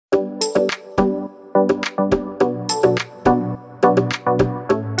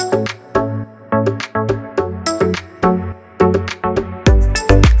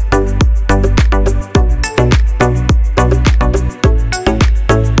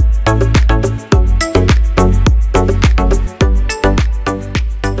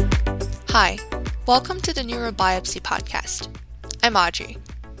Welcome to the Neurobiopsy Podcast. I'm Audrey.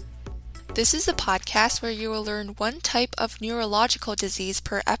 This is a podcast where you will learn one type of neurological disease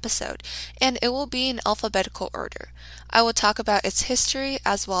per episode, and it will be in alphabetical order. I will talk about its history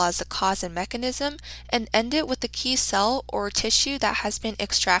as well as the cause and mechanism, and end it with the key cell or tissue that has been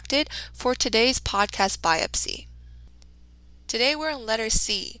extracted for today's podcast biopsy. Today we're on letter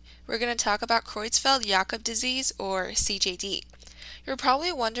C. We're going to talk about Creutzfeldt-Jakob disease, or CJD. You're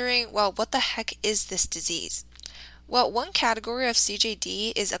probably wondering, well, what the heck is this disease? Well, one category of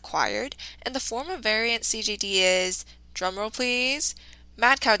CJD is acquired, and the form of variant CJD is, drumroll please,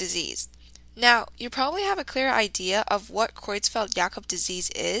 mad cow disease. Now, you probably have a clear idea of what Creutzfeldt-Jakob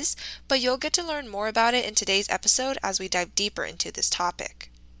disease is, but you'll get to learn more about it in today's episode as we dive deeper into this topic.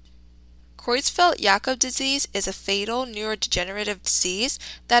 Creutzfeldt-Jakob disease is a fatal neurodegenerative disease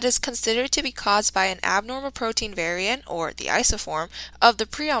that is considered to be caused by an abnormal protein variant, or the isoform, of the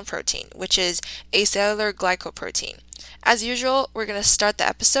prion protein, which is acellular glycoprotein. As usual, we're going to start the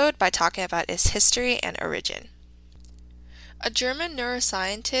episode by talking about its history and origin. A German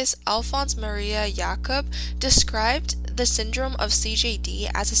neuroscientist, Alfons Maria Jakob, described the syndrome of CJD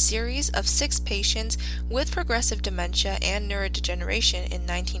as a series of 6 patients with progressive dementia and neurodegeneration in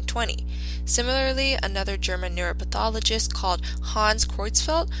 1920. Similarly, another German neuropathologist called Hans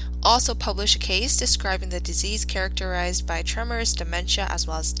Creutzfeldt also published a case describing the disease characterized by tremors, dementia, as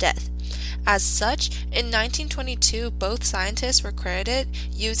well as death. As such, in 1922, both scientists were credited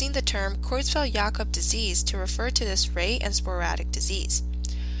using the term Creutzfeldt-Jakob disease to refer to this rare and sporadic disease.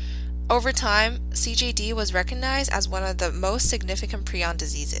 Over time, CJD was recognized as one of the most significant prion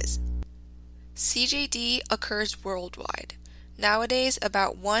diseases. CJD occurs worldwide. Nowadays,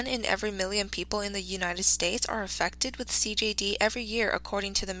 about 1 in every million people in the United States are affected with CJD every year,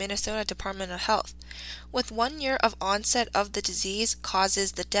 according to the Minnesota Department of Health. With 1 year of onset of the disease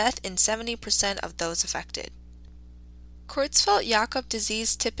causes the death in 70% of those affected. Creutzfeldt-Jakob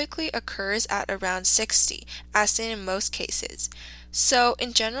disease typically occurs at around 60, as seen in most cases. So,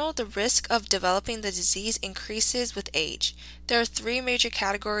 in general, the risk of developing the disease increases with age. There are 3 major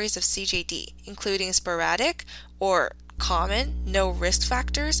categories of CJD, including sporadic, or common, no risk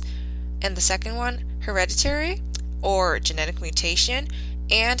factors, and the second one, hereditary, or genetic mutation,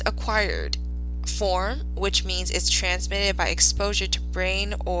 and acquired form, which means it's transmitted by exposure to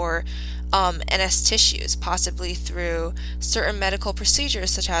brain or NS tissues, possibly through certain medical procedures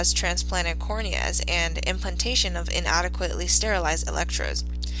such as transplanted corneas and implantation of inadequately sterilized electrodes.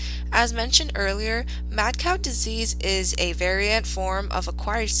 As mentioned earlier, mad cow disease is a variant form of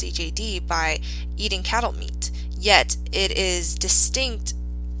acquired CJD by eating cattle meat, yet it is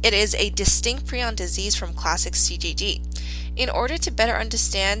a distinct prion disease from classic CJD. In order to better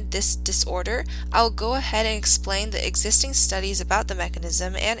understand this disorder, I will go ahead and explain the existing studies about the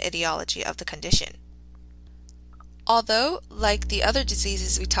mechanism and etiology of the condition. Although, like the other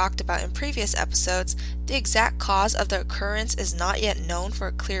diseases we talked about in previous episodes, the exact cause of the occurrence is not yet known for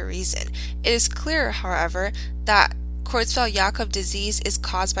a clear reason. It is clear, however, that Creutzfeldt-Jakob disease is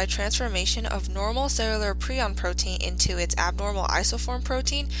caused by transformation of normal cellular prion protein into its abnormal isoform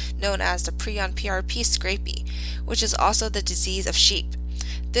protein, known as the prion PRP scrapie, which is also the disease of sheep.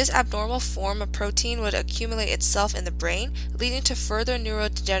 This abnormal form of protein would accumulate itself in the brain, leading to further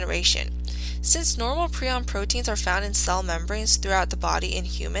neurodegeneration. Since normal prion proteins are found in cell membranes throughout the body in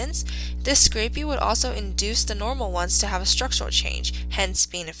humans, this scrapie would also induce the normal ones to have a structural change, hence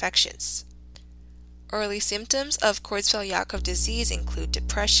being infectious. Early symptoms of Creutzfeldt-Jakob disease include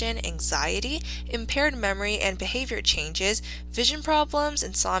depression, anxiety, impaired memory and behavior changes, vision problems,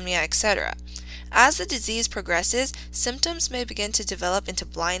 insomnia, etc. As the disease progresses, symptoms may begin to develop into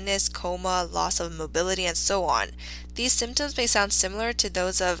blindness, coma, loss of mobility, and so on. These symptoms may sound similar to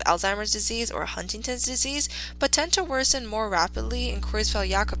those of Alzheimer's disease or Huntington's disease, but tend to worsen more rapidly in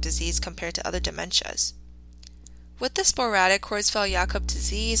Creutzfeldt-Jakob disease compared to other dementias. With the sporadic Creutzfeldt-Jakob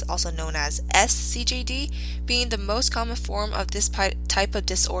disease, also known as SCJD, being the most common form of this type of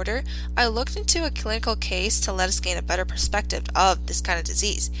disorder, I looked into a clinical case to let us gain a better perspective of this kind of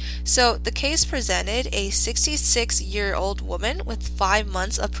disease. So, the case presented a 66-year-old woman with 5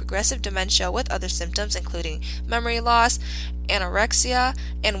 months of progressive dementia with other symptoms including memory loss, anorexia,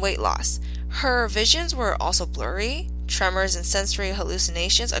 and weight loss. Her visions were also blurry. Tremors and sensory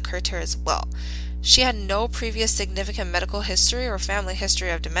hallucinations occurred to her as well. She had no previous significant medical history or family history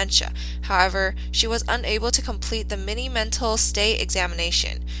of dementia. However, she was unable to complete the mini mental state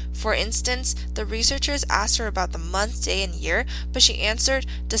examination. For instance, the researchers asked her about the month, day, and year, but she answered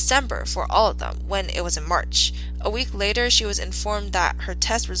December for all of them when it was in March. A week later, she was informed that her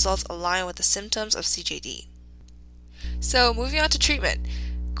test results align with the symptoms of CJD. So, moving on to treatment.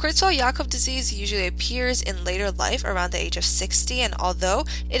 Creutzfeldt-Jakob disease usually appears in later life around the age of 60, and although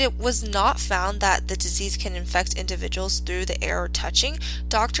it was not found that the disease can infect individuals through the air or touching,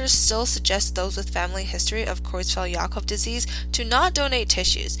 doctors still suggest those with family history of Creutzfeldt-Jakob disease to not donate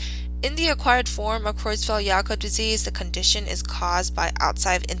tissues. In the acquired form of Creutzfeldt-Jakob disease, the condition is caused by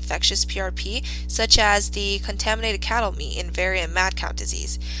outside infectious PRP, such as the contaminated cattle meat in variant mad cow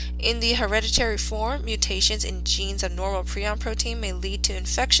disease. In the hereditary form, mutations in genes of normal prion protein may lead to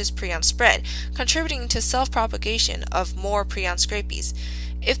infectious prion spread, contributing to self-propagation of more prion scrapies.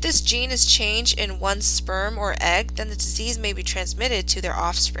 If this gene is changed in one's sperm or egg, then the disease may be transmitted to their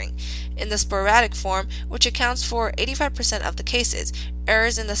offspring. In the sporadic form, which accounts for 85% of the cases,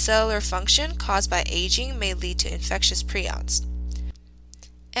 errors in the cellular function caused by aging may lead to infectious prions.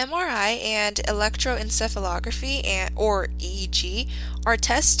 MRI and electroencephalography, or EEG, are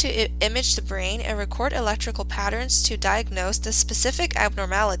tests to image the brain and record electrical patterns to diagnose the specific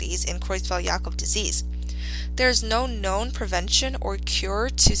abnormalities in Creutzfeldt-Jakob disease. There is no known prevention or cure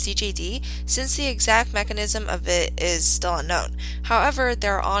to CJD since the exact mechanism of it is still unknown. However,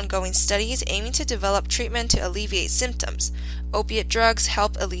 there are ongoing studies aiming to develop treatment to alleviate symptoms. Opiate drugs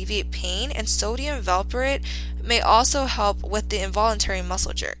help alleviate pain, and sodium valproate may also help with the involuntary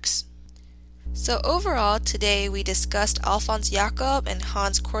muscle jerks. So overall, today we discussed Alfons Jakob and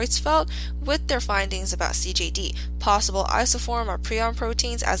Hans Creutzfeldt with their findings about CJD, possible isoform or prion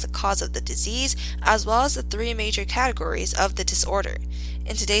proteins as the cause of the disease, as well as the three major categories of the disorder.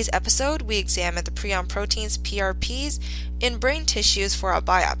 In today's episode, we examined the prion proteins PRPs in brain tissues for a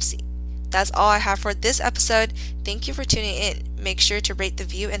biopsy. That's all I have for this episode. Thank you for tuning in. Make sure to rate the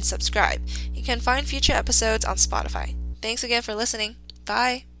view and subscribe. You can find future episodes on Spotify. Thanks again for listening.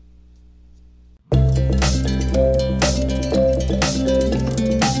 Bye!